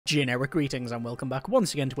Generic greetings and welcome back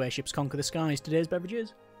once again to Airships Conquer the Skies. Today's beverage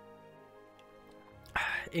is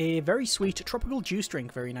a very sweet tropical juice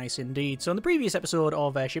drink, very nice indeed. So in the previous episode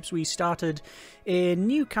of Airships we started a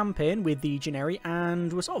new campaign with the Generi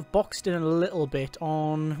and we're sort of boxed in a little bit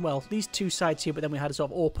on, well, these two sides here, but then we had a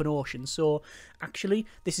sort of open ocean. So actually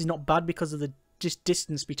this is not bad because of the just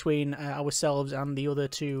distance between ourselves and the other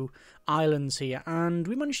two islands here, and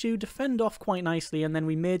we managed to defend off quite nicely, and then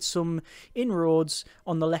we made some inroads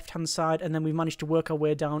on the left hand side, and then we managed to work our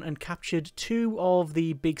way down and captured two of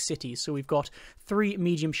the big cities. So we've got 3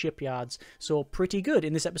 medium shipyards, so pretty good.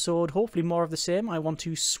 In this episode, hopefully more of the same. I want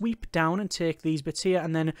to sweep down and take these bits here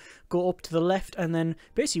and then go up to the left and then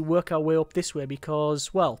basically work our way up this way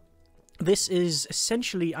because, well, this is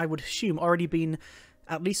essentially, I would assume, already been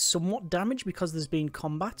at least somewhat damaged because there's been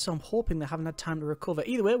combat, so I'm hoping they haven't had time to recover.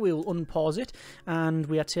 Either way, we'll unpause it, and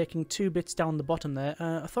we are taking 2 bits down the bottom there.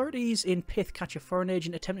 Authorities in Pith catch a foreign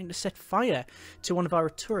agent attempting to set fire to one of our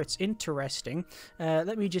turrets. Interesting.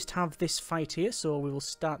 Let me just have this fight here, so we will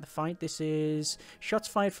start the fight. This is shots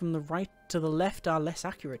fired from the right to the left are less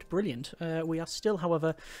accurate. Brilliant. We are still,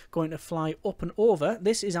 however, going to fly up and over.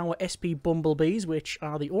 This is our SP Bumblebees, which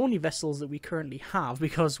are the only vessels that we currently have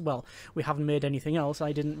because, well, we haven't made anything else.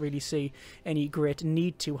 I didn't really see any great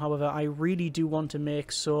need to. However, I really do want to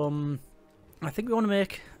make some... I think we want to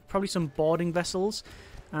make probably some boarding vessels,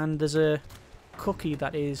 and there's a cookie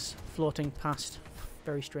that is floating past.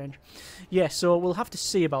 Very strange. Yeah, so we'll have to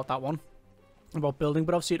see about that one, about building,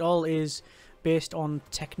 but obviously it all is based on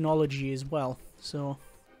technology as well, so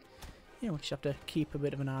yeah, we'll just have to keep a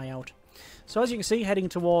bit of an eye out. So as you can see, heading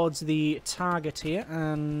towards the target here,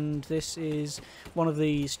 and this is one of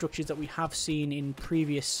the structures that we have seen in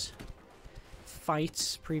previous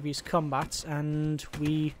fights, previous combats, and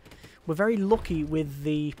we were very lucky with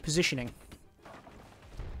the positioning.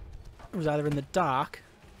 It was either in the dark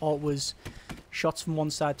or it was shots from one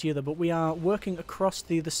side to the other, but we are working across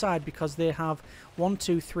the other side because they have 1,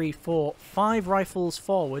 2, 3, 4, 5 rifles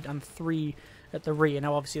forward and 3 at the rear.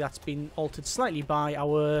 Now obviously that's been altered slightly by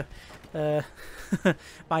our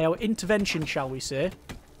by our intervention, shall we say,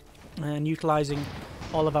 and utilising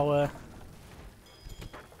all of our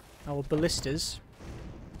ballistas.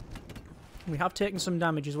 We have taken some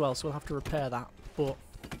damage as well, so we'll have to repair that, but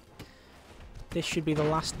this should be the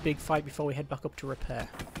last big fight before we head back up to repair.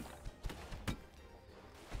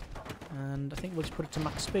 And I think we'll just put it to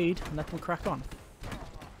max speed and let them crack on.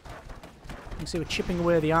 You can see we're chipping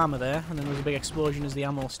away the armour there, and then there was a big explosion as the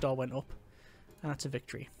ammo store went up. And that's a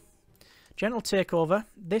victory. Gentle takeover.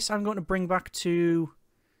 This I'm going to bring back to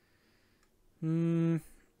the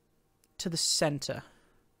centre,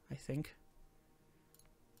 I think.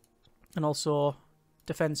 And also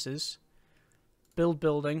defences.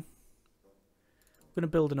 Building. I'm going to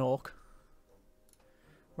build an oak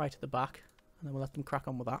right at the back, and then we'll let them crack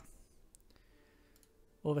on with that.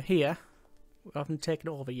 Over here, we haven't taken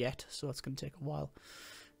it over yet, so that's going to take a while.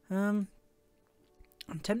 I'm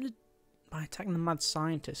tempted by attacking the mad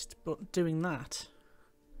scientist, but doing that,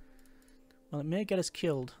 well, it may get us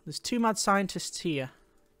killed. There's 2 mad scientists here.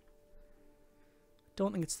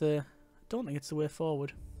 Don't think it's the way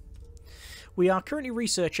forward. We are currently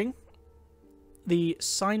researching the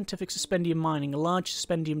scientific suspendium mining, large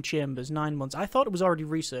suspendium chambers, 9 months. I thought it was already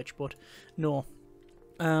researched, but no.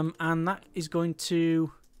 And that is going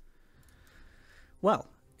to, well,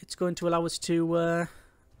 it's going to allow us to,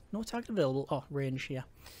 no target available, oh, range here.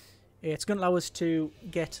 It's going to allow us to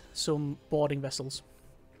get some boarding vessels.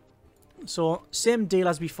 So, same deal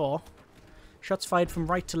as before. Shots fired from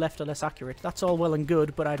right to left are less accurate. That's all well and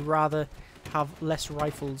good, but I'd rather have less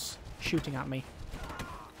rifles shooting at me.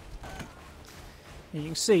 And you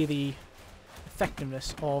can see the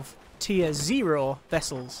effectiveness of tier 0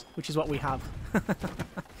 vessels, which is what we have.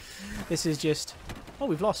 This is just... oh,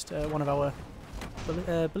 we've lost one of our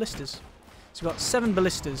ballistas. So we've got 7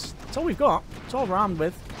 ballistas. That's all we've got. That's all we're armed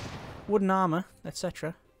with. Wooden armour,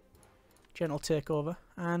 etc. Gentle takeover.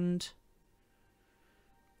 And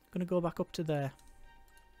I'm going to go back up to there.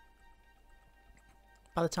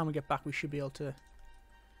 By the time we get back, we should be able to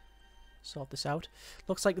sort this out.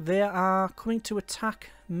 Looks like they are coming to attack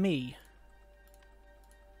me.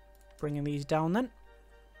 Bringing these down then.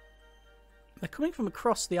 They're coming from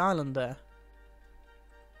across the island there.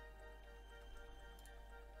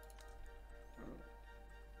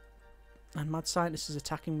 And Mad Scientist is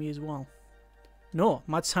attacking me as well. No,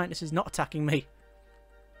 Mad Scientist is not attacking me.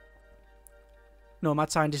 No,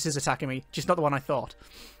 Mad Scientist is attacking me. Just not the one I thought.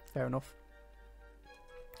 Fair enough.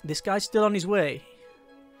 This guy's still on his way.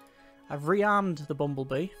 I've rearmed the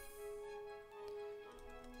Bumblebee.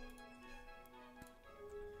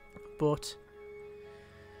 But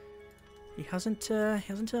He hasn't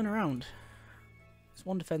turned around. There's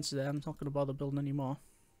one defense there. I'm not going to bother building any more.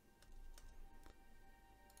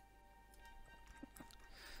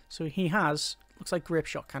 So he has, looks like grape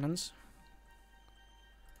shot cannons.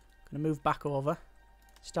 Going to move back over.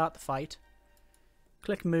 Start the fight.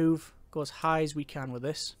 Click move. Go as high as we can with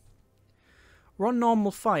this. We're on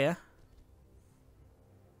normal fire.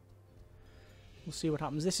 We'll see what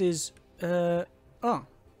happens. This is... oh,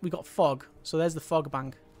 we got fog. So there's the fog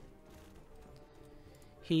bank.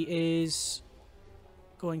 He is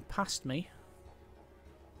going past me.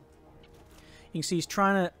 You can see he's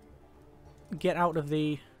trying to get out of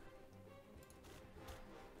the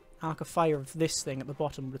arc of fire of this thing at the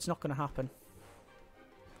bottom, but it's not going to happen.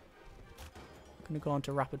 I'm going to go on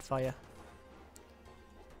to rapid fire.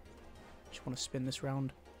 Just want to spin this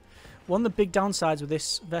round. One of the big downsides with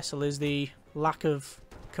this vessel is the lack of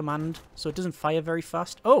command, so it doesn't fire very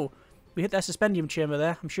fast. Oh, we hit that suspendium chamber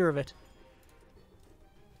there, I'm sure of it.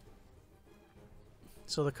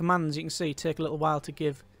 So the commands, you can see, take a little while to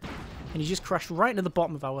give. And he just crashed right into the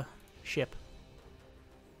bottom of our ship.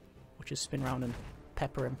 Which is spin round and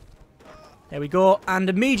pepper him. There we go. And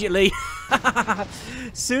immediately, as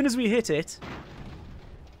soon as we hit it,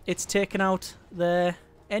 it's taken out their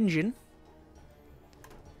engine.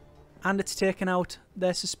 And it's taken out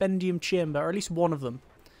their suspendium chamber, or at least one of them.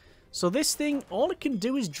 So this thing, all it can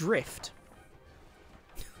do is drift.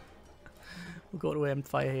 We'll go to aim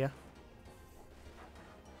fire here.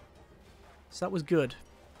 So that was good.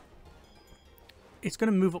 It's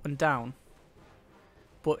going to move up and down,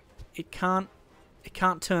 but it can't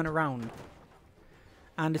turn around.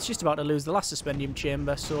 And it's just about to lose the last suspendium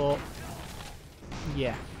chamber, so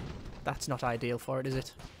yeah, that's not ideal for it, is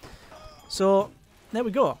it? So there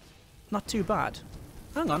we go. Not too bad.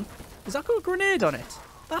 Hang on, has that got a grenade on it?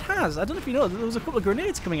 That has. I don't know if you know, there was a couple of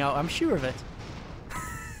grenades coming out, I'm sure of it.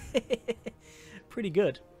 Pretty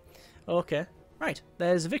good. Okay. Right,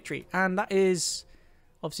 there's a victory, and that is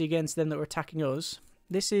obviously against them that were attacking us.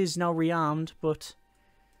 This is now rearmed, but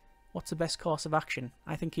what's the best course of action?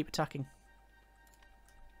 I think keep attacking.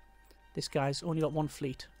 This guy's only got one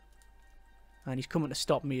fleet, and he's coming to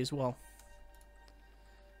stop me as well.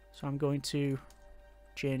 So I'm going to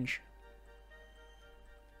change.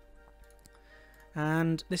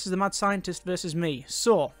 And this is the mad scientist versus me.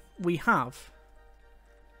 So we have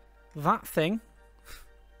that thing.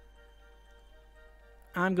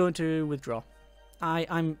 I'm going to withdraw.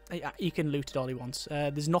 He can loot it all he wants.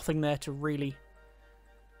 There's nothing there to really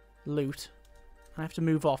loot. I have to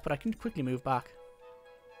move off, but I can quickly move back.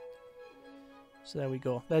 So there we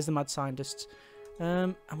go. There's the mad scientists.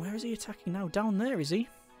 And where is he attacking now? Down there, is he?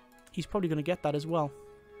 He's probably going to get that as well.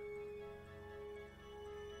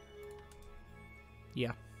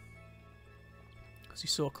 Yeah. Because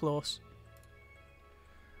he's so close.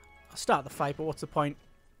 I'll start the fight, but what's the point?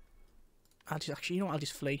 I'll just actually, you know what, I'll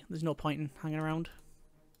just flee. There's no point in hanging around.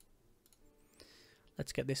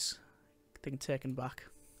 Let's get this thing taken back.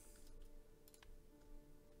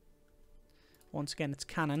 Once again, it's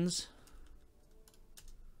cannons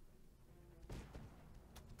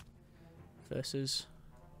versus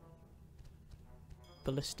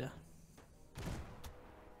ballista.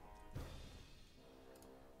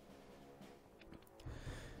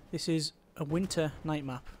 This is a winter night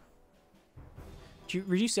map.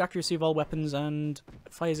 Reduce the accuracy of all weapons and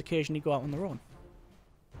fires occasionally go out on their own.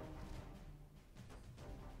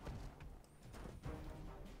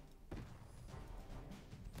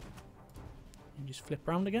 And just flip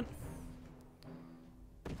round again.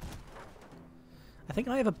 I think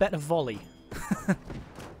I have a better volley.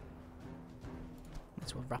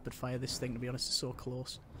 Let's well rapid fire this thing, to be honest, it's so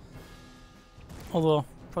close. Although,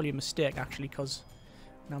 probably a mistake actually, because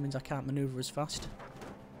now means I can't manoeuvre as fast.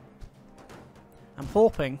 I'm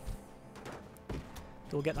hoping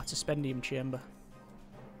they'll get that suspendium chamber.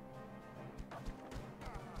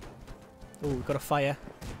 Oh, we've got a fire.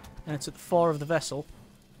 And it's at the fore of the vessel.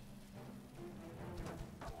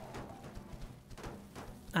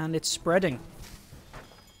 And it's spreading.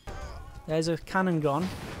 There's a cannon gone.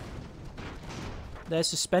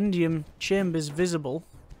 There's suspendium chambers visible.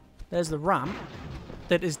 There's the ramp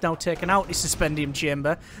that is now taken out his suspendium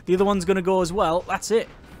chamber. The other one's going to go as well. That's it.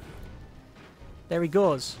 There he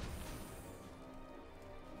goes.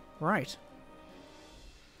 Right.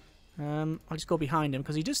 I'll just go behind him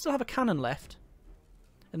because he does still have a cannon left.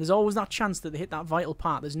 And there's always that chance that they hit that vital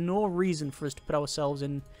part. There's no reason for us to put ourselves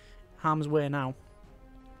in harm's way now.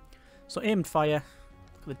 So aimed fire.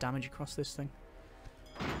 Look at the damage across this thing.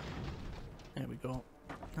 There we go.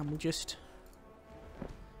 And we'll just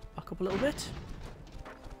back up a little bit.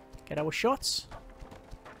 Get our shots.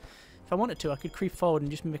 If I wanted to, I could creep forward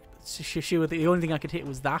and just make sure the only thing I could hit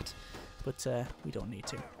was that. But we don't need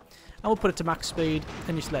to. And we'll put it to max speed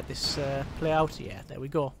and just let this play out. Yeah, there we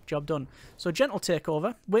go. Job done. So gentle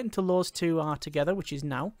takeover. Wait until those two are together, which is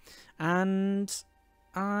now. And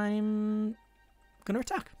I'm going to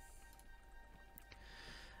attack.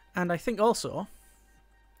 And I think also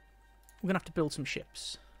we're going to have to build some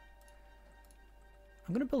ships.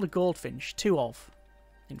 I'm going to build a goldfinch. 2 of,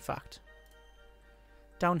 in fact.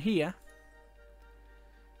 Down here,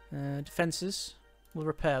 defences. We'll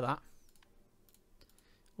repair that.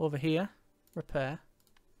 Over here, repair.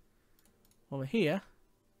 Over here,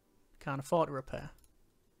 can't afford to repair.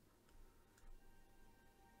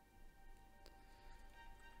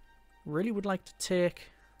 Really would like to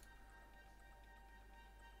take...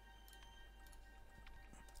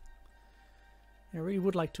 I really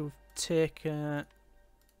would like to take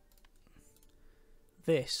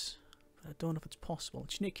this. But I don't know if it's possible.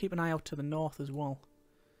 Just need to keep an eye out to the north as well.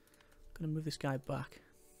 I'm going to move this guy back.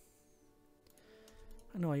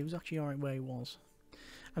 I know, he was actually alright where he was.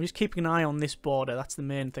 I'm just keeping an eye on this border. That's the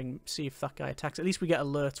main thing. See if that guy attacks. At least we get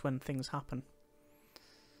alerts when things happen.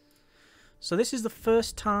 So this is the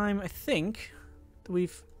first time, I think, that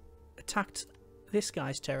we've attacked this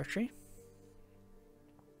guy's territory.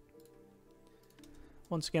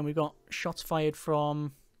 Once again, we've got shots fired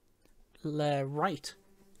from right.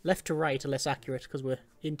 Left to right are less accurate because we're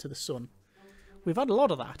into the sun. We've had a lot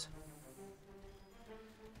of that.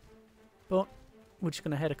 But we're just going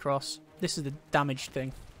to head across. This is the damaged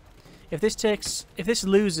thing. If this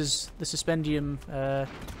loses the suspendium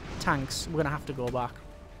tanks, we're going to have to go back.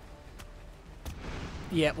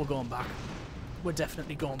 Yeah, we're going back. We're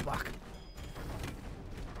definitely going back.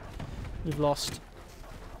 We've lost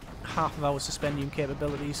half of our suspendium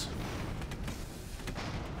capabilities.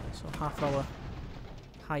 So half our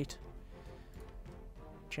height.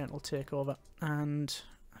 Gentle takeover. And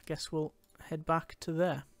I guess we'll head back to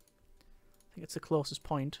there. I think it's the closest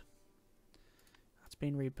point. That's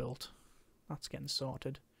been rebuilt. That's getting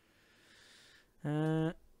sorted.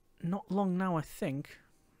 Not long now, I think.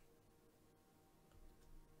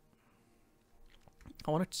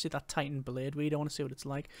 I wanted to see that Titan blade weed. I want to see what it's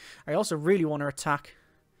like. I also really want to attack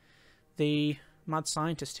the mad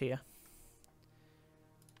scientist here.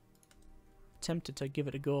 Tempted to give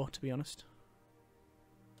it a go, to be honest.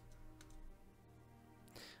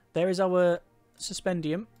 There is our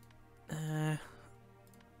suspendium.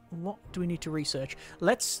 What do we need to research?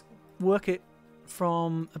 Let's work it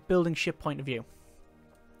from a building ship point of view.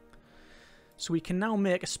 So we can now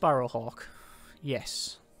make a Sparrowhawk.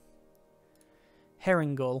 Yes.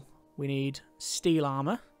 Herring gull. We need steel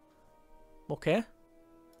armor. Okay.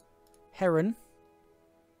 Heron.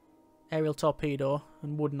 Aerial torpedo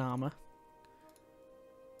and wooden armor.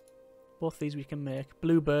 Both these we can make.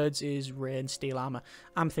 Bluebirds is rain steel armor.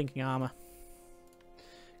 I'm thinking armor.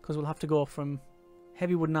 Because we'll have to go from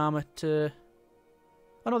heavy wooden armor to...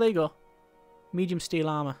 Oh no, there you go. Medium steel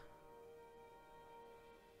armor.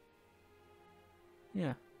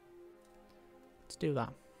 Yeah. Let's do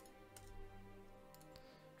that.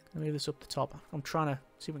 I'll move this up the top. I'm trying to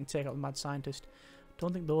see if we can take out the mad scientist.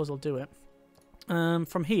 Don't think those will do it.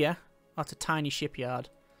 From here, that's a tiny shipyard.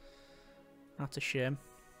 That's a shame.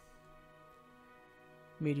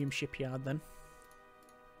 Medium shipyard then.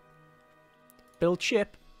 Build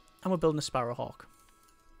ship. And we're building a Sparrowhawk.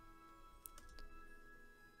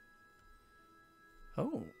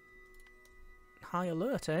 Oh. High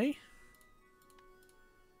alert, eh?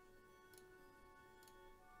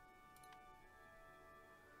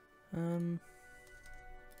 Let's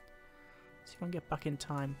see if I can get back in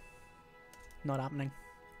time. Not happening.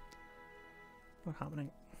 Not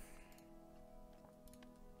happening.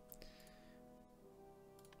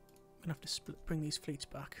 I'm gonna have to bring these fleets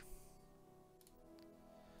back.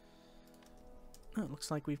 Oh, it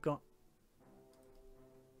looks like we've got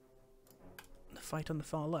the fight on the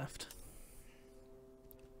far left.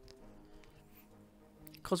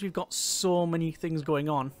 Because we've got so many things going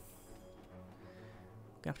on,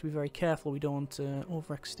 we have to be very careful we don't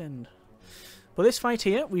overextend. But this fight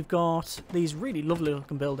here, we've got these really lovely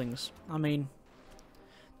looking buildings. I mean,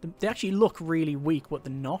 they actually look really weak, but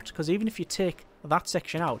they're not. Because even if you take that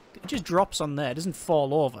section out, it just drops on there. It doesn't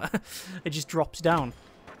fall over. It just drops down.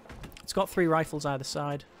 It's got 3 rifles either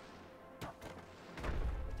side.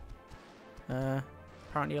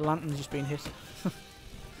 Apparently a lantern's just been hit. I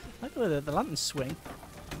like the way the lanterns swing.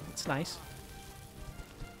 It's nice.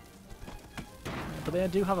 But they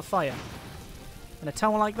do have a fire. In a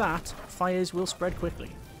tower like that, fires will spread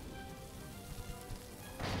quickly.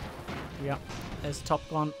 Yeah, there's the top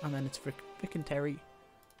gun, and then it's Vic and Terry.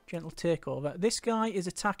 Gentle takeover. This guy is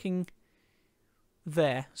attacking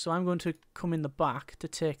there. So I'm going to come in the back to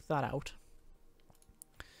take that out.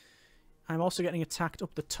 I'm also getting attacked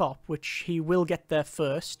up the top, which he will get there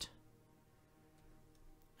first.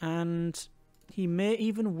 And he may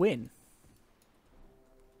even win.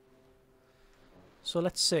 So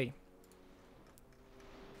let's see.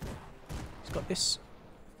 He's got this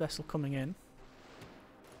vessel coming in.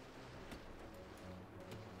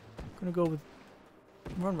 I'm going to go with...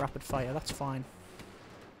 We're on rapid fire, that's fine.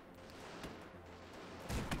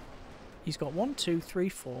 He's got 1, 2, 3,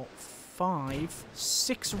 4, 5,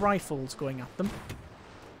 6 rifles going at them.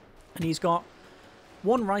 And he's got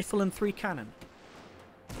 1 rifle and 3 cannon.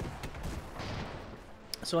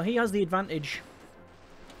 So he has the advantage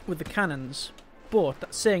with the cannons.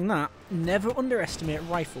 But, saying that, never underestimate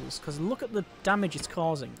rifles, because look at the damage it's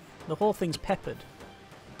causing. The whole thing's peppered.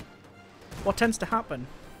 What tends to happen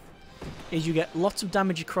is you get lots of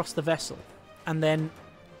damage across the vessel, and then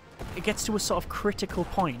it gets to a sort of critical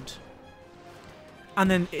point,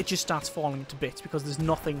 and then it just starts falling to bits because there's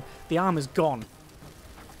nothing. The armor's gone.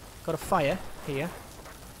 Got a fire here.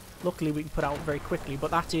 Luckily we can put out very quickly,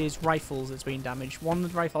 but that is rifles that's been damaged. One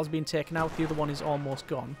of the rifles being taken out, the other one is almost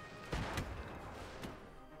gone.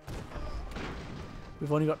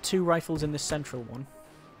 We've only got 2 rifles in this central one.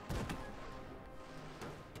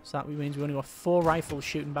 So that means we've only got 4 rifles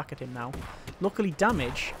shooting back at him now. Luckily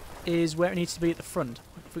damage is where it needs to be at the front.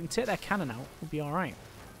 If we can take their cannon out, we'll be alright.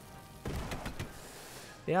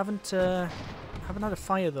 They haven't had a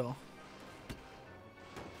fire though.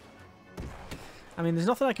 I mean, there's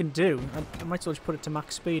nothing I can do. I might as well just put it to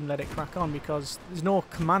max speed and let it crack on, because there's no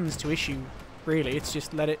commands to issue, really. It's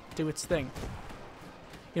just let it do its thing.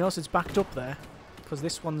 You notice it's backed up there, because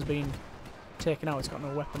this one's been taken out. It's got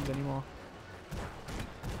no weapons anymore.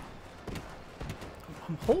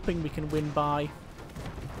 I'm hoping we can win by...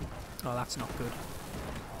 Oh, that's not good.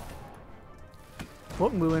 I'm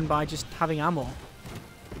hoping we win by just having ammo.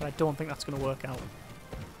 But I don't think that's going to work out.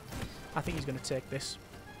 I think he's going to take this.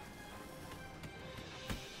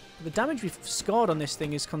 The damage we've scored on this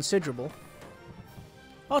thing is considerable.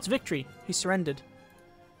 Oh, it's victory. He's surrendered.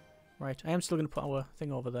 Right, I am still going to put our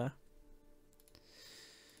thing over there.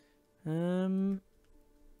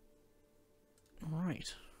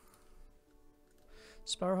 Right.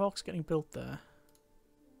 Sparrowhawks getting built there.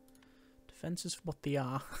 Defences for what they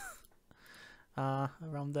are.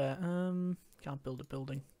 Around there. Can't build a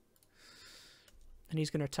building. And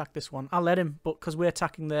he's going to attack this one. I'll let him, but because we're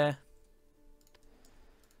attacking their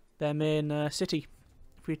main city.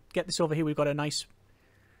 If we get this over here, we've got a nice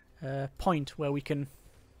point where we can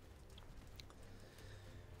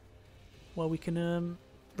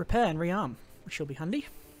repair and rearm, which will be handy. So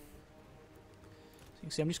you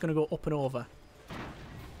can see I'm just going to go up and over,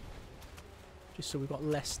 just so we've got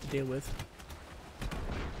less to deal with.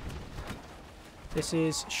 This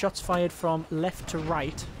is shots fired from left to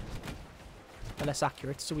right. They're less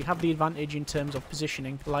accurate, so we have the advantage in terms of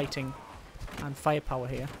positioning, lighting, and firepower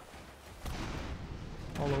here.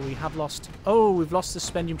 Although we have lost... Oh, we've lost the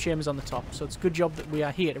suspendium chambers on the top, so it's a good job that we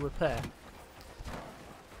are here to repair.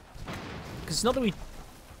 Because it's not that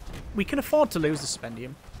we can afford to lose the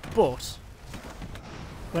suspendium, but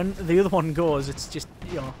when the other one goes, it's just,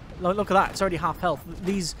 you know, look at that, it's already half health.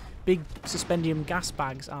 These big suspendium gas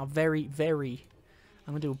bags are very, very...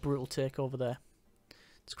 I'm going to do a brutal takeover there.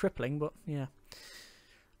 It's crippling, but yeah.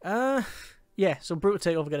 Yeah, so brutal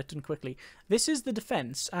takeover, get it done quickly. This is the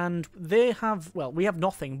defense, and they have, well, we have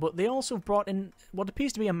nothing, but they also brought in what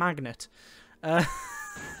appears to be a magnet.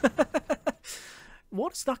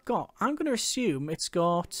 What's that got? I'm going to assume it's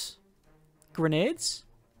got grenades.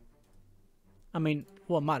 I mean, it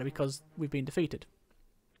won't matter because we've been defeated.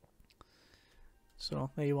 So,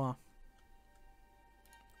 there you are.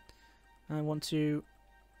 I want to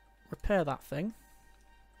repair that thing.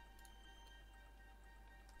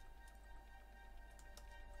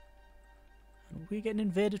 We're getting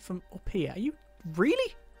invaded from up here. Are you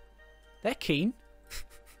really? They're keen.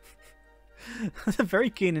 They're very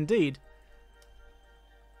keen indeed.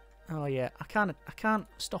 Oh yeah, I can't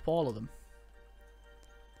stop all of them.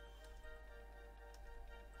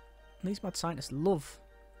 These mad scientists love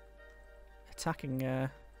attacking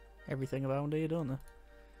everything around here, don't they?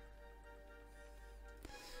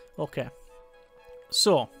 Okay.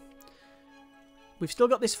 So we've still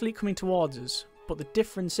got this fleet coming towards us, but the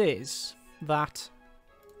difference is that,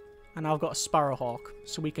 and I've got a Sparrowhawk,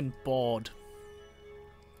 so we can board.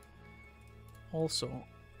 Also,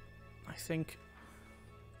 I think,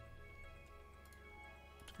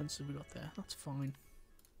 what defense have we got there? That's fine.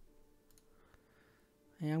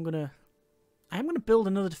 I am gonna build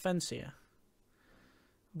another defense here.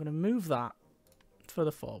 I'm gonna move that further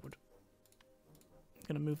forward.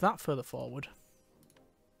 going to move that further forward.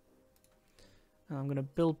 And I'm going to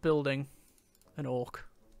build building an oak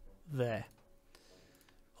there.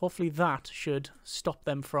 Hopefully that should stop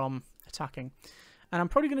them from attacking. And I'm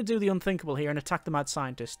probably going to do the unthinkable here and attack the mad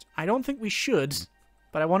scientist. I don't think we should,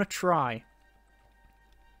 but I want to try.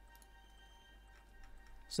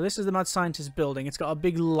 So this is the mad scientist building. It's got a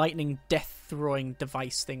big lightning death-throwing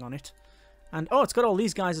device thing on it. And, oh, it's got all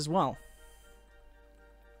these guys as well,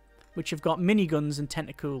 which have got miniguns and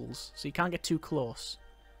tentacles, so you can't get too close.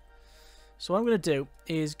 So what I'm going to do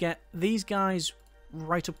is get these guys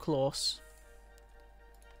right up close,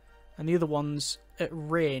 and the other ones at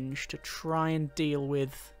range to try and deal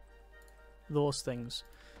with those things.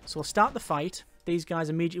 So we'll start the fight. These guys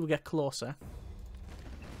immediately will get closer.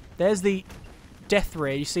 There's the death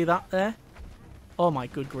ray. You see that there? Oh my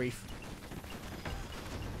good grief.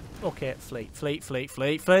 Okay, flee.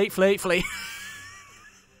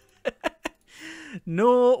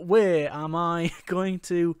 No way am I going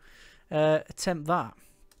to attempt that.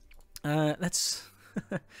 Let's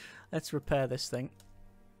let's repair this thing.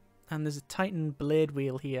 And there's a Titan blade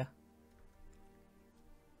wheel here.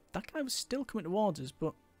 That guy was still coming towards us,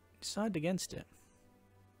 but decided against it.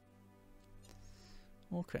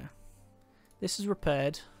 Okay. This is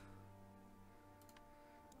repaired.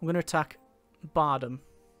 I'm going to attack Bardom,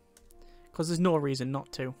 because there's no reason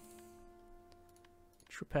not to.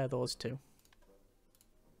 Just repair those two.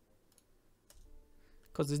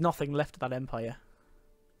 Because there's nothing left of that empire.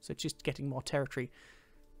 So it's just getting more territory.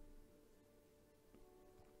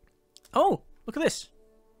 Oh, look at this.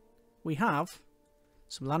 We have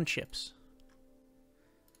some land ships.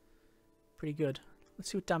 Pretty good.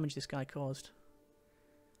 Let's see what damage this guy caused.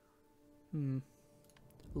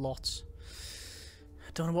 Lots.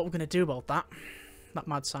 I don't know what we're going to do about that. That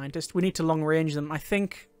mad scientist. We need to long range them.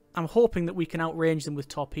 I'm hoping that we can outrange them with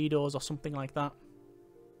torpedoes or something like that.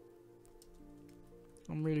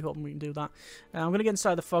 I'm really hoping we can do that. I'm going to get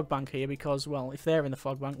inside the fog bank here because, well, if they're in the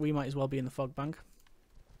fog bank, we might as well be in the fog bank.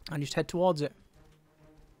 And just head towards it.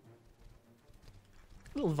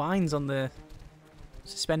 Little vines on the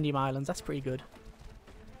Suspendium Islands. That's pretty good.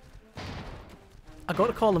 I got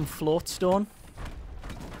to call them floatstone.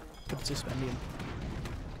 Good Suspendium.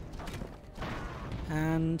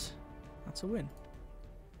 And that's a win.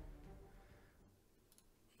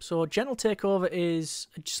 So gentle takeover is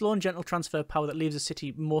a slow and gentle transfer of power that leaves a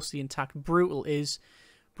city mostly intact. Brutal is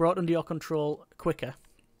brought under your control quicker.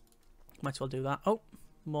 Might as well do that. Oh,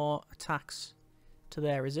 more attacks to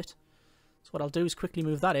there, is it? So what I'll do is quickly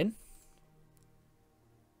move that in.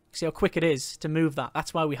 See how quick it is to move that.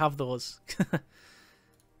 That's why we have those.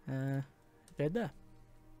 They're there.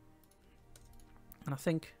 And I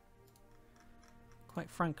think, quite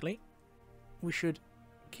frankly, we should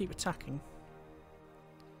keep attacking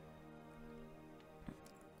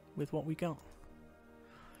with what we got.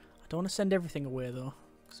 I don't want to send everything away though,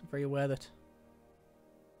 because I'm very aware that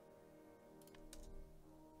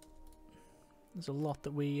there's a lot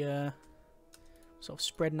that we sort of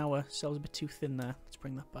spreading ourselves a bit too thin there. Let's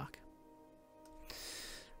bring that back.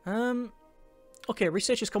 Okay,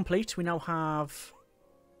 research is complete. We now have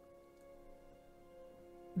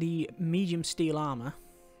the medium steel armor.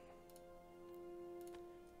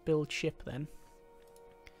 Build ship then.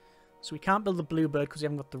 So we can't build the Bluebird because we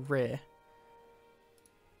haven't got the Ray.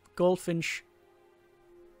 Goldfinch,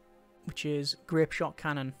 which is grape shot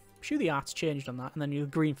cannon. I'm sure the art's changed on that. And then the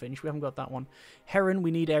Greenfinch, we haven't got that one. Heron, we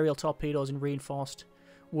need aerial torpedoes and reinforced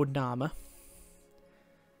wooden armor.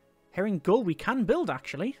 Herring Gull we can build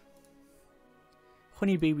actually.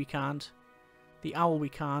 Honeybee we can't. The Owl we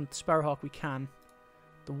can't. The Sparrowhawk we can.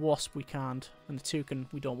 The Wasp we can't. And the Toucan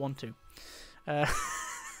we don't want to.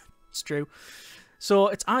 It's true. So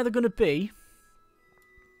it's either going to be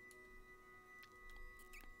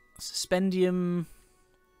Suspendium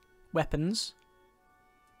weapons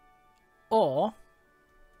or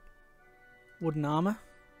wooden armor.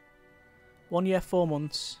 1 year, 4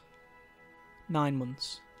 months, 9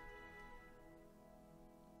 months.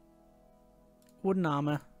 Wooden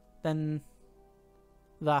armor, then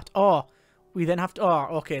that. Oh, we then have to... Oh,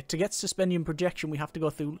 okay. To get Suspendium projection, we have to go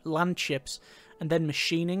through land ships and then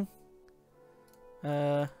machining.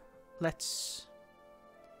 Let's...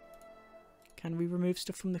 Can we remove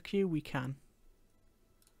stuff from the queue? We can.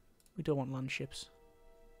 We don't want land ships.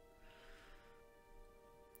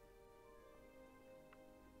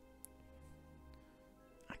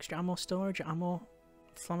 Extra ammo storage, ammo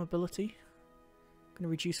flammability. Going to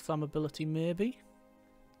reduce flammability maybe.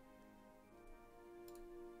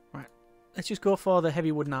 Right. Let's just go for the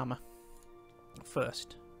heavy wooden armor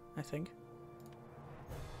first, I think.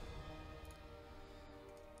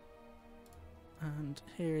 And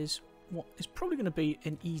here is what is probably going to be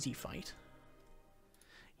an easy fight.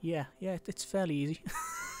 Yeah, it's fairly easy.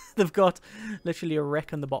 They've got literally a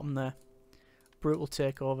wreck on the bottom there. Brutal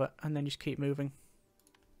takeover, and then just keep moving.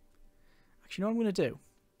 Actually, you know what I'm going to do?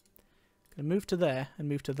 I'm going to move to there and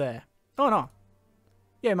move to there. Oh, no.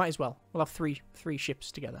 Yeah, might as well. We'll have three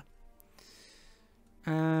ships together.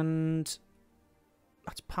 And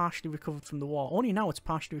that's partially recovered from the war. Only now it's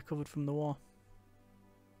partially recovered from the war.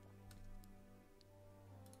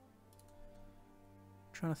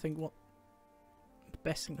 Trying to think what the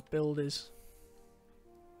best thing to build is.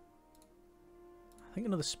 I think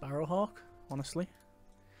another Sparrowhawk, honestly.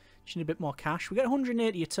 Just need a bit more cash. We get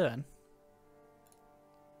 180 a turn.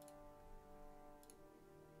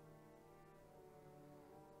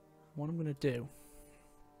 What I'm going to do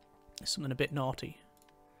is something a bit naughty.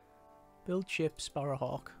 Build ship,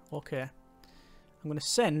 Sparrowhawk. Okay. I'm going to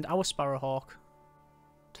send our Sparrowhawk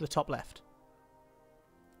to the top left.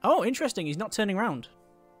 Oh, interesting. He's not turning around.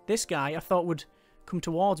 This guy I thought would come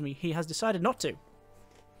towards me. He has decided not to.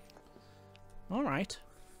 Alright.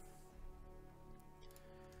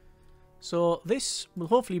 So this will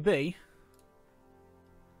hopefully be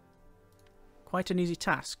quite an easy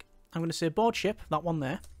task. I'm going to say board ship, that one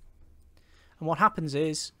there. And what happens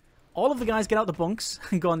is all of the guys get out the bunks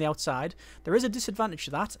and go on the outside. There is a disadvantage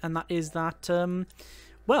to that, and that is that,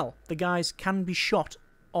 well, the guys can be shot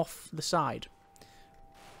off the side.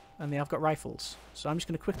 And they have got rifles. So I'm just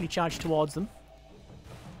going to quickly charge towards them.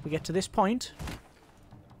 We get to this point.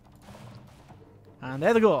 And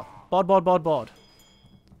there they go. Board, board, board, board.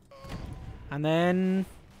 And then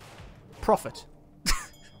profit.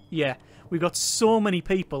 Yeah, we've got so many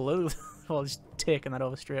people. Well, just taking that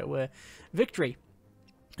over straight away. Victory.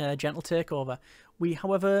 Gentle takeover. We,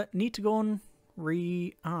 however, need to go and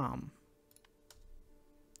rearm.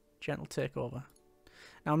 Gentle takeover.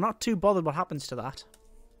 Now, I'm not too bothered what happens to that.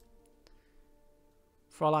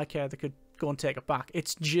 For all I care, they could go and take it back.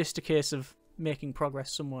 It's just a case of making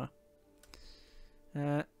progress somewhere.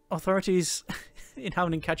 Authorities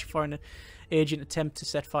inhabiting catch a foreign agent attempt to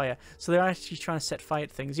set fire. So they're actually trying to set fire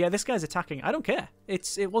to things. Yeah, this guy's attacking. I don't care.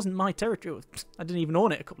 It wasn't my territory. I didn't even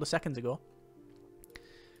own it a couple of seconds ago.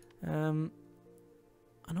 I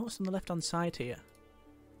noticed on the left-hand side here,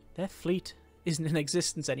 their fleet isn't in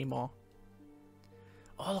existence anymore.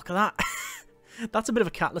 Oh, look at that. That's a bit of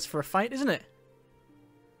a catalyst for a fight, isn't it?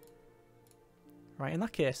 Right, in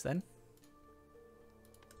that case then.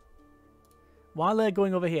 While they're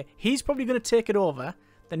going over here, he's probably going to take it over,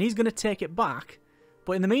 then he's going to take it back.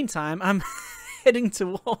 But in the meantime, I'm heading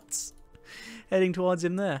towards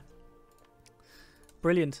him there.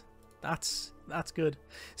 Brilliant. That's good.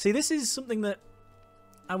 See, this is something that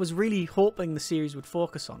I was really hoping the series would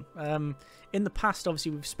focus on. In the past,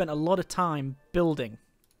 obviously, we've spent a lot of time building,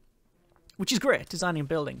 which is great, designing and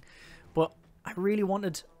building. But I really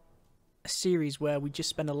wanted a series where we just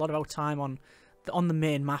spend a lot of our time on the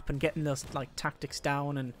main map and getting those like tactics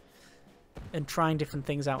down and trying different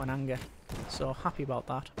things out in anger. So happy about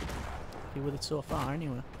that. Happy with it so far,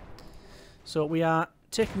 anyway. So we are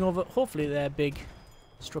taking over, hopefully, their big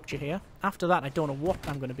structure here. After that, I don't know what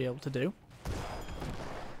I'm going to be able to do.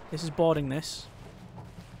 This is boarding this.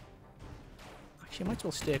 Actually, I might as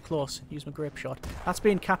well stay close and use my grape shot. That's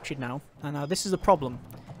being captured now. And now this is the problem.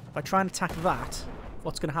 If I try and attack that,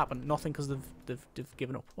 what's going to happen? Nothing, because they've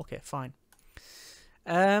given up. Okay, fine.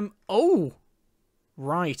 Oh!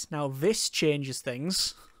 Right, now this changes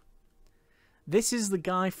things. This is the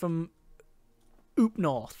guy from Oop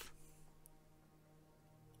North.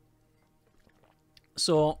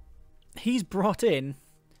 So, he's brought in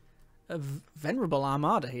a venerable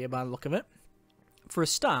armada here by the look of it. For a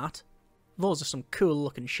start, those are some cool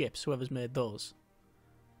looking ships, whoever's made those.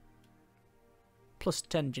 Plus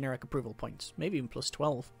 10 generic approval points, maybe even plus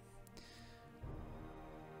 12.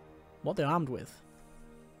 What they're armed with?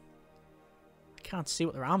 I can't see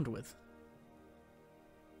what they're armed with.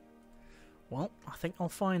 Well, I think I'll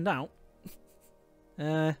find out.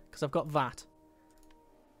 Because I've got that.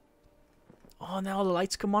 Oh, now all the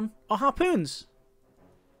lights come on. Oh, harpoons!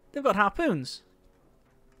 They've got harpoons.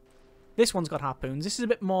 This one's got harpoons. This is a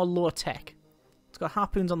bit more low tech. It's got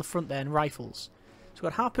harpoons on the front there and rifles. So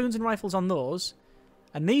we've got harpoons and rifles on those.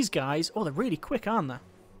 And these guys, oh, they're really quick, aren't they?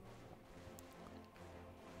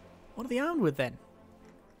 What are they armed with then?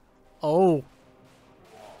 Oh.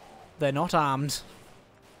 They're not armed.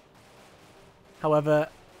 However,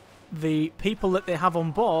 the people that they have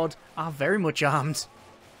on board are very much armed.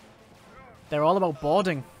 They're all about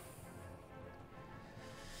boarding.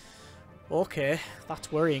 Okay,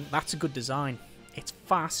 that's worrying. That's a good design. It's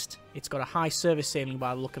fast. It's got a high service ceiling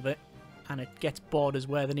by the look of it. And it gets boarders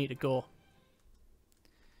where they need to go.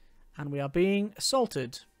 And we are being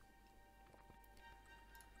assaulted.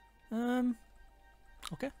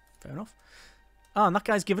 Okay, fair enough. Oh, and that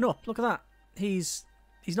guy's given up. Look at that. He's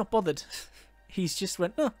not bothered. He's just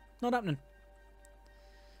went, no, not happening.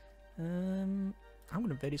 I'm going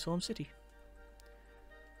to invade his home city.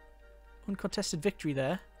 Uncontested victory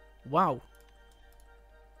there. Wow.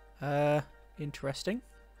 Interesting.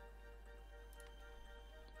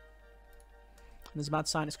 And there's a mad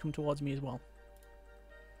scientist come towards me as well.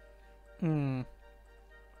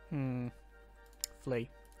 Flee.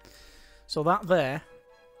 So that there,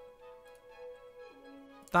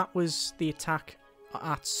 that was the attack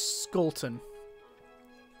at Skulton.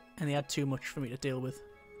 And they had too much for me to deal with.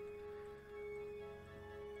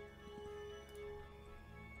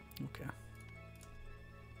 Okay.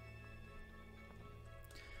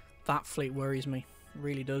 That fleet worries me. It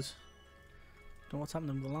really does. Don't know what's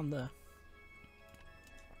happening with the land there.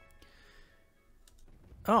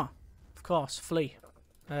 Oh, of course, flee.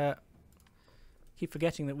 Keep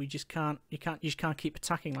forgetting that we just can't. You just can't keep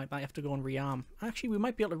attacking like that. You have to go and rearm. Actually, we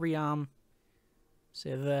might be able to rearm.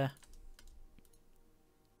 Say there.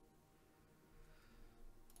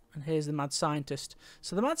 And here's the mad scientist.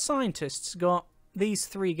 So the mad scientist's got these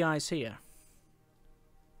three guys here.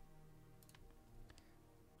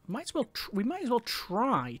 We might as well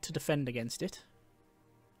try to defend against it.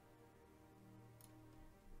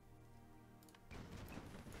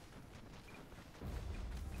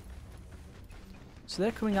 So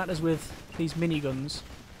they're coming at us with these miniguns.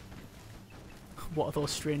 What are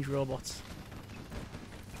those strange robots?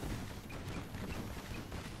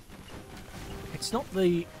 It's not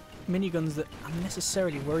the miniguns that I'm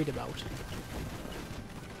necessarily worried about.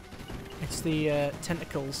 It's the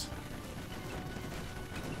tentacles.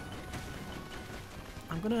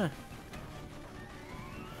 I'm gonna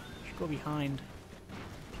just go behind.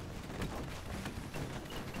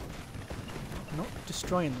 I'm not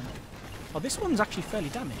destroying them. Oh, this one's actually fairly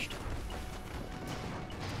damaged.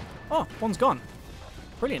 Oh, one's gone.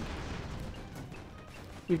 Brilliant.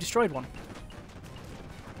 We've destroyed one.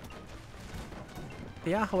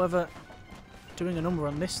 They are, however, doing a number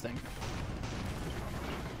on this thing.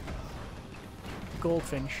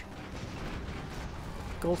 Goldfinch.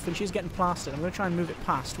 Goldfinch is getting plastered. I'm going to try and move it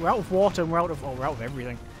past. We're out of water and we're out of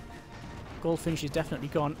everything. Goldfinch is definitely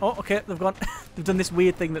gone. Oh, okay, they've gone. They've done this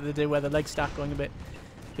weird thing that they do where the legs start going a bit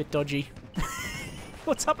dodgy.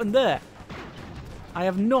 What's happened there? I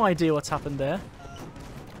have no idea what's happened there.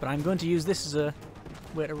 But I'm going to use this as a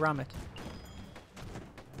way to ram it.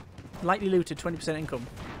 Lightly looted, 20% income.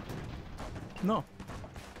 No.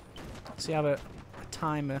 See, I have a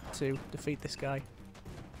timer to defeat this guy.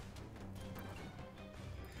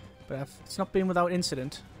 But it's not been without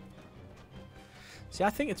incident. See, I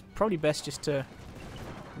think it's probably best just to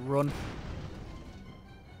run.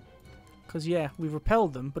 Because, yeah, we've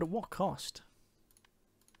repelled them, but at what cost?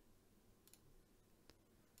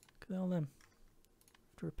 Look at all them.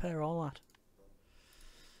 Have to repair all that.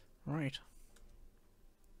 Right.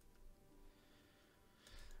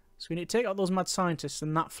 So we need to take out those mad scientists,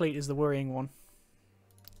 and that fleet is the worrying one.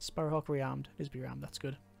 Sparrowhawk rearmed. It is rearmed, that's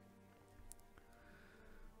good.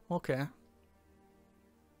 Okay.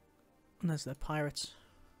 And there's the pirates.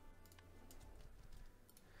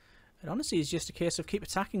 It honestly is just a case of keep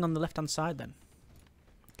attacking on the left-hand side then.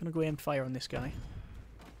 Gonna go aim fire on this guy.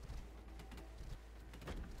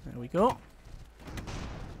 There we go.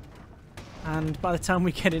 And by the time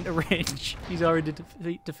we get into range, he's already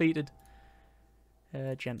defeated.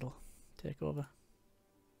 Gentle. Take over.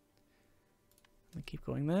 And keep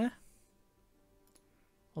going there.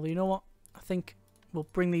 Although, you know what? I think we'll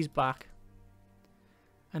bring these back.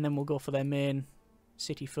 And then we'll go for their main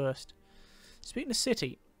city first. Speaking of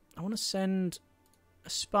city, I want to send a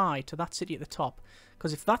spy to that city at the top.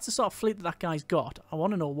 Because if that's the sort of fleet that guy's got, I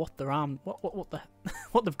want to know what they're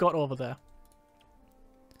what they've got over there.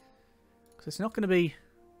 Because it's not going to be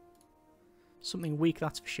something weak,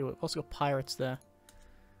 that's for sure. We've also got pirates there.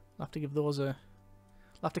 I'll have to give those a...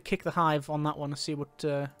 I'll have to kick the hive on that one and see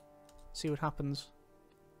what happens.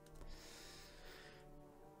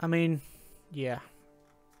 I mean, yeah.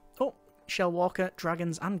 Oh, Shellwalker,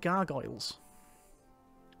 dragons, and gargoyles.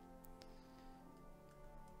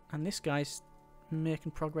 And this guy's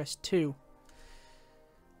making progress too.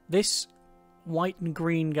 This white and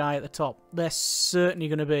green guy at the top, they're certainly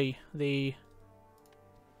going to be the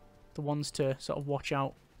ones to sort of watch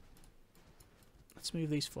out. Let's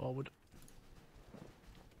move these forward.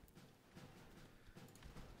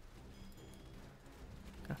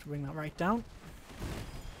 Have to bring that right down.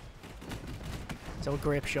 It's our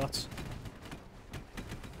grape shots.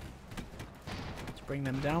 Let's bring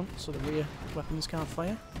them down so the rear weapons can't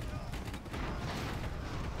fire.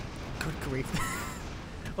 Good grief.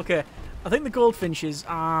 Okay, I think the goldfinches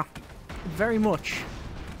are very much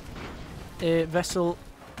a vessel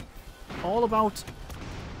all about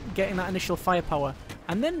getting that initial firepower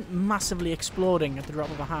and then massively exploding at the drop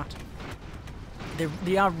of a hat.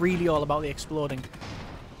 They are really all about the exploding.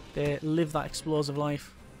 They live that explosive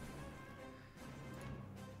life.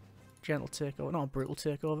 Gentle takeover, not a brutal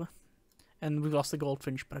takeover. And we've lost the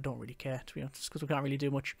goldfinch, but I don't really care, to be honest, because we can't really do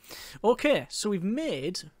much. Okay, so we've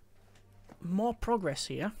made more progress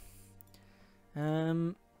here.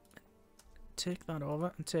 Take that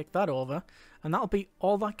over and take that over. And that'll be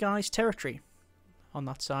all that guy's territory on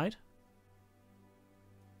that side.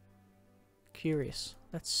 Curious.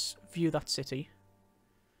 Let's view that city.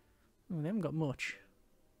 Oh, they haven't got much.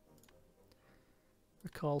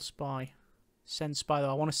 Recall spy. Send spy, though.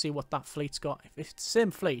 I want to see what that fleet's got. If it's the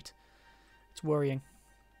same fleet, it's worrying.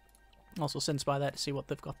 Also send spy there to see what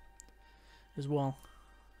they've got as well.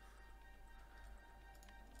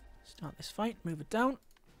 Start this fight. Move it down.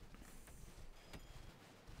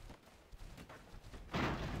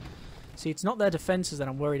 See, it's not their defences that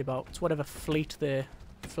I'm worried about. It's whatever fleet they're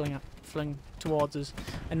fling towards us.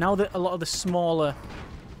 And now that a lot of the smaller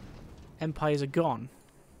empires are gone,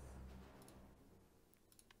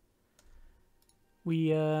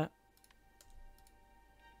 we're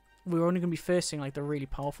only going to be facing like the really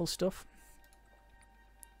powerful stuff.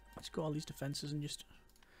 Let's go all these defences and just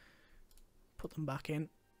put them back in.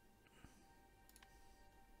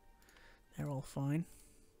 They're all fine.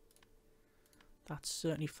 That's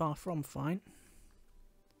certainly far from fine.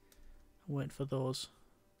 I'm waiting for those.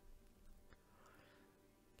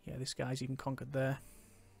 Yeah, this guy's even conquered there.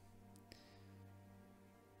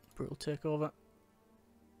 Brutal takeover.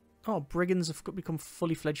 Oh, brigands have become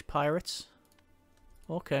fully fledged pirates.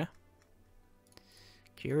 Okay.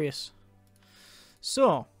 Curious.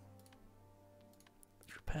 So,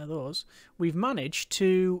 let's repair those. We've managed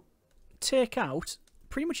to take out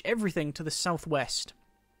pretty much everything to the southwest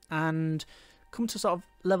and come to sort of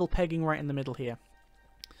level pegging right in the middle here.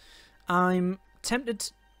 I'm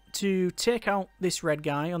tempted to take out this red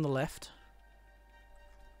guy on the left,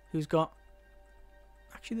 who's got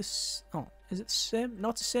actually this. Oh, is it the same?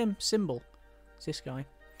 Not the same symbol. It's this guy.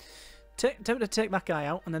 Tempted to take that guy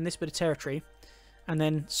out, and then this bit of territory, and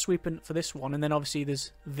then sweeping for this one, and then obviously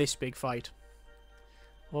there's this big fight.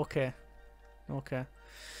 Okay, okay.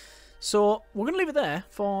 So we're gonna leave it there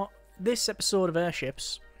for this episode of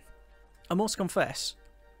Airships. I must confess,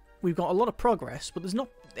 we've got a lot of progress, but there's not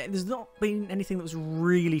been anything that was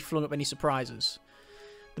really flung up any surprises.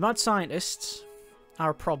 The mad scientists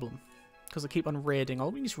are a problem because they keep on raiding. Oh,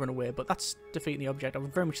 we need to run away, but that's defeating the object. I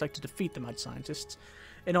would very much like to defeat the mad scientists.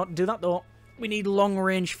 In order to do that, though, we need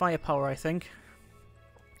long-range firepower, I think.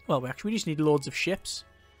 Well, we just need loads of ships.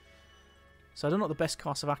 So I don't know what the best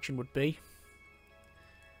course of action would be.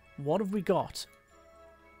 What have we got?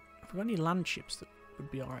 Have we got any land ships that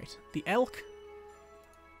would be alright? The Elk?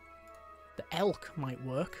 The Elk might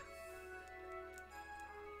work.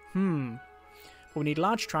 But we need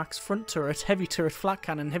large tracks, front turret, heavy turret, flat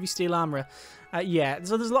cannon, heavy steel armourer. Yeah,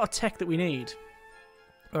 so there's a lot of tech that we need.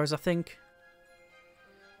 Whereas I think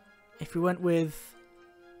if we went with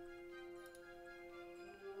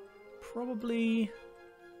probably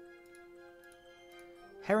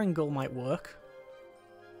Herring Gull might work.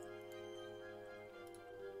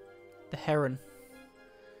 The Heron.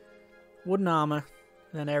 Wooden armour,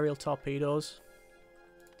 and then aerial torpedoes.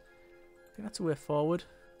 I think that's a way forward.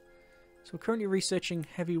 So we're currently researching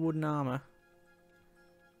heavy wooden armour.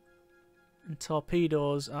 And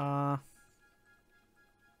torpedoes are...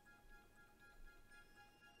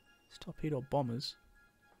 It's torpedo bombers.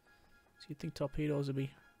 So you'd think torpedoes would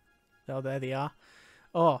be... Oh, there they are.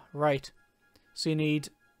 Oh, right. So you need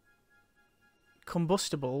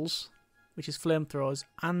combustibles, which is flamethrowers,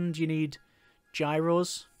 and you need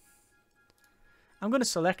gyros. I'm going to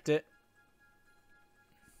select it.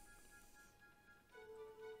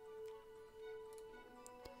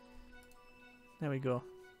 There we go.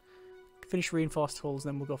 Finish reinforced hulls,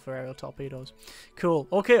 then we'll go for aerial torpedoes. Cool.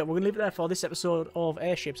 Okay, we're going to leave it there for this episode of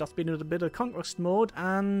Airships. That's been a bit of Conquest mode,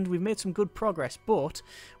 and we've made some good progress. But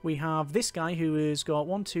we have this guy who has got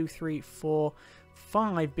 1, 2, 3, 4,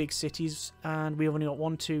 5 big cities, and we've only got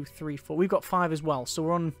 1, 2, 3, 4. We've got 5 as well, so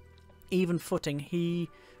we're on even footing. He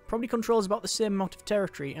probably controls about the same amount of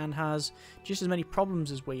territory and has just as many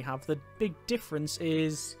problems as we have. The big difference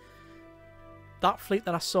is that fleet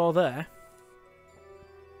that I saw there,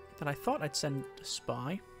 that I thought I'd send a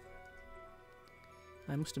spy.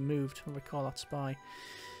 I must have moved, if I recall that spy.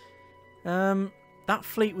 That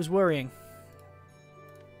fleet was worrying.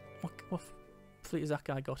 What fleet has that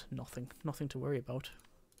guy got? Nothing. Nothing to worry about.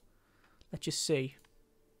 Let's just see.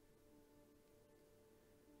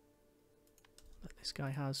 That this guy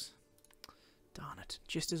has. Darn it!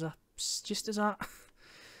 Just as I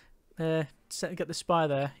get the spy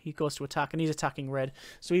there, he goes to attack, and he's attacking red,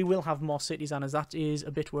 so he will have more cities on us. That is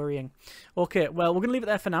a bit worrying. Okay, well, we're gonna leave it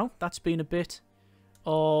there for now. That's been a bit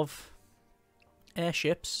of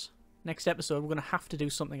airships. Next episode, we're gonna have to do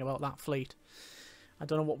something about that fleet. I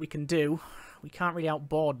don't know what we can do. We can't really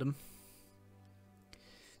outboard them.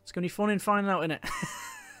 It's gonna be fun in finding out, innit?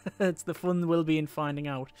 It's the fun will be in finding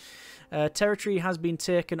out. Territory has been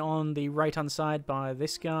taken on the right-hand side by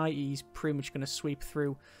this guy. He's pretty much going to sweep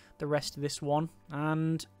through the rest of this one.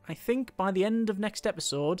 And I think by the end of next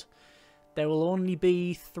episode, there will only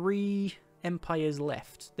be 3 empires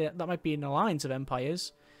left. That might be an alliance of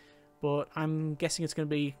empires, but I'm guessing it's going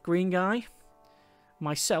to be green guy,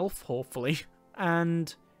 myself, hopefully,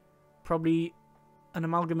 and probably an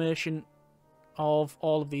amalgamation of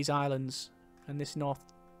all of these islands and this north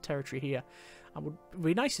territory here. It would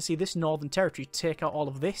be nice to see this northern territory take out all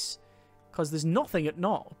of this, because there's nothing at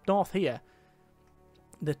north here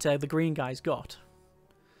that the green guy's got.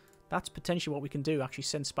 That's potentially what we can do, actually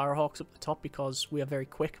send Sparrowhawks up the top, because we are very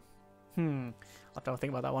quick. I'll have to have a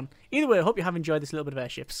think about that one. Either way, I hope you have enjoyed this little bit of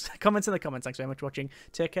airships. Comments in the comments. Thanks very much for watching.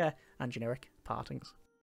 Take care, and generic partings.